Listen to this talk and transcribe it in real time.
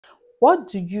What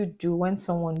do you do when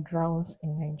someone drowns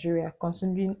in Nigeria,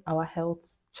 considering our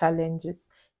health challenges?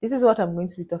 This is what I'm going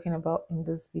to be talking about in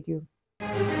this video.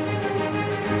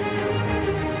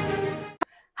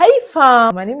 Hi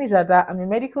fam, my name is Ada. I'm a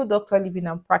medical doctor living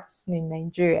and practicing in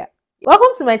Nigeria. Welcome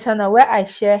to my channel where I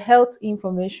share health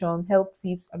information, health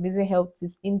tips, amazing health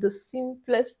tips in the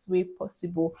simplest way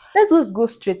possible. Let's just go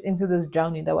straight into this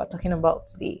drowning that we're talking about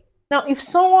today. Now, if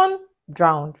someone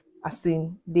drowned, as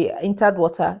in they entered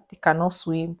water, they cannot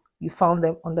swim, you found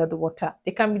them under the water,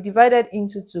 they can be divided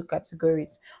into two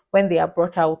categories when they are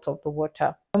brought out of the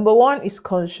water. Number one is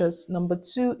conscious, number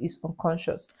two is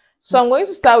unconscious. So I'm going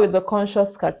to start with the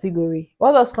conscious category.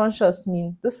 What does conscious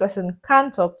mean? This person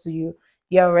can talk to you,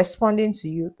 they are responding to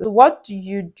you. So what do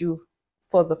you do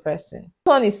for the person?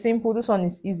 This one is simple, this one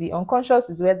is easy. Unconscious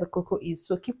is where the cocoa is,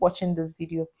 so keep watching this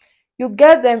video. You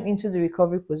get them into the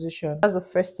recovery position. That's the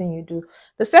first thing you do.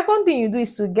 The second thing you do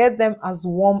is to get them as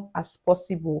warm as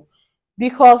possible,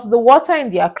 because the water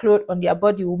in their clothes on their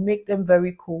body will make them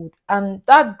very cold, and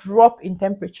that drop in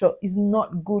temperature is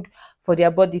not good for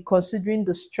their body considering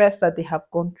the stress that they have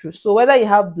gone through. So whether you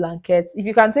have blankets, if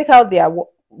you can take out their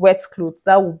wet clothes,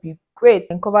 that would be great,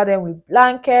 and cover them with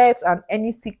blankets and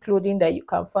any thick clothing that you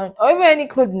can find, or even any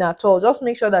clothing at all. Just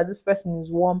make sure that this person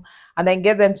is warm and then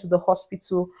get them to the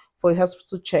hospital for a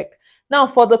hospital check. Now,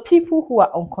 for the people who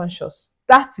are unconscious,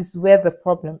 that is where the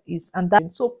problem is. And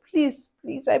that, so please,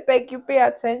 I beg you, pay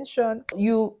attention.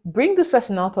 You bring this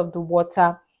person out of the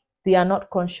water, they are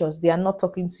not conscious, they are not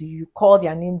talking to you, call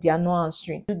their name, they are not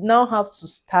answering. You now have to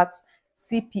start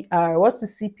CPR. What's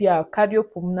the CPR?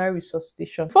 Cardiopulmonary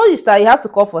resuscitation. Before you start, you have to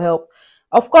call for help.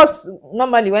 Of course,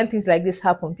 normally when things like this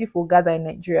happen, people gather in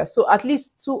Nigeria. So at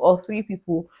least 2 or 3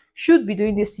 people should be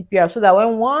doing this CPR, so that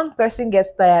when one person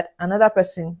gets tired, another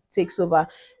person takes over.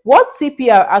 What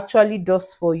CPR actually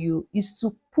does for you is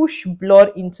to push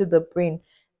blood into the brain.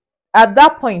 At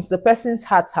that point, the person's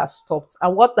heart has stopped.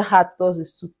 And what the heart does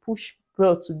is to push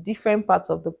blood to different parts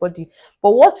of the body.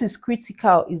 But what is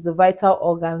critical is the vital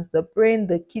organs, the brain,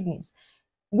 the kidneys.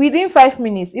 Within 5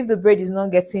 minutes, if the brain is not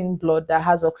getting blood that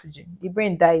has oxygen, the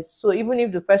brain dies. So even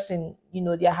if the person,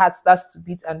 their heart starts to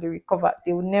beat and they recover,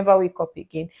 they will never wake up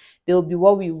again. They will be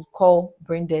what we would call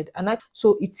brain dead. And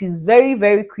so it is very,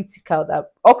 very critical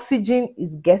that oxygen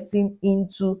is getting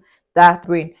into that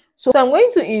brain. So I'm going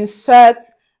to insert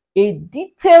a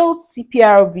detailed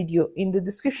CPR video in the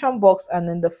description box and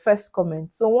in the first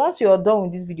comment. So once you're done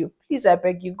with this video, please, I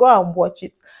beg you, go and watch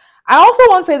it. I also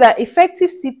want to say that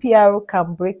effective CPR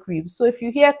can break ribs. So if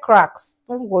you hear cracks,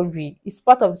 don't worry. It's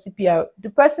part of the CPR. The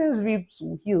person's ribs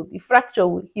will heal. The fracture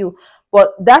will heal.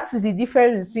 But that is the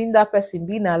difference between that person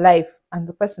being alive and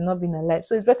the person not being alive.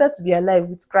 So it's better to be alive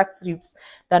with cracked ribs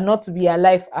than not to be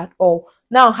alive at all.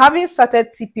 Now, having started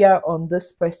CPR on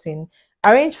this person,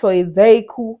 arrange for a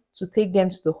vehicle to take them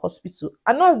to the hospital.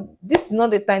 I know this is not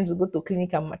the time to go to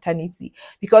clinic and maternity,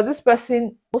 because this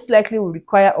person most likely will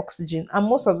require oxygen, and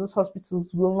most of those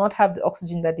hospitals will not have the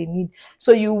oxygen that they need.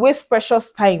 So you waste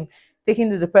precious time taking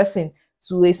the person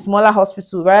to a smaller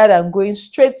hospital rather than going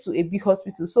straight to a big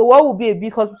hospital. So what will be a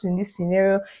big hospital in this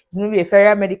scenario is maybe a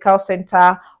federal medical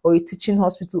center or a teaching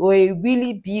hospital or a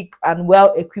really big and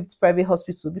well-equipped private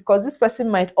hospital, because this person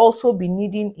might also be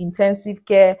needing intensive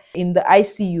care in the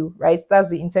ICU, right? That's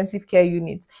the intensive care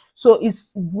unit. So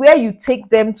it's where you take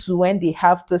them to when they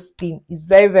have this thing is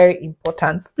very, very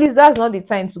important. Please, that's not the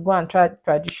time to go and try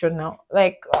traditional.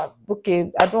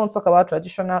 Okay, I don't want to talk about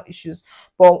traditional issues,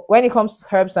 but when it comes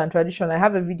to herbs and tradition, I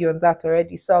have a video on that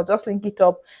already. So I'll just link it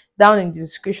up down in the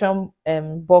description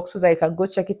box so that you can go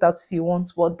check it out if you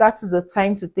want. But that is the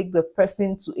time to take the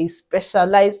person to a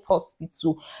specialized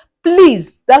hospital.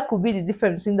 Please, that could be the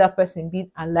difference between that person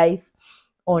being alive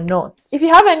or not. If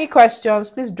you have any questions,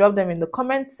 please drop them in the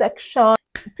comment section.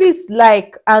 Please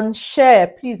like and share.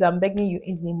 Please, I'm begging you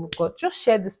in the name of God, just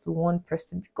share this to one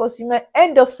person, because you might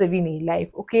end up saving a life,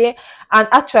 okay? And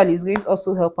actually, it's going to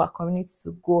also help our community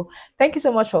to grow. Thank you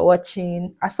so much for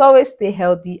watching. As always, stay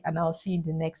healthy, and I'll see you in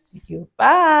the next video.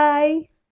 Bye.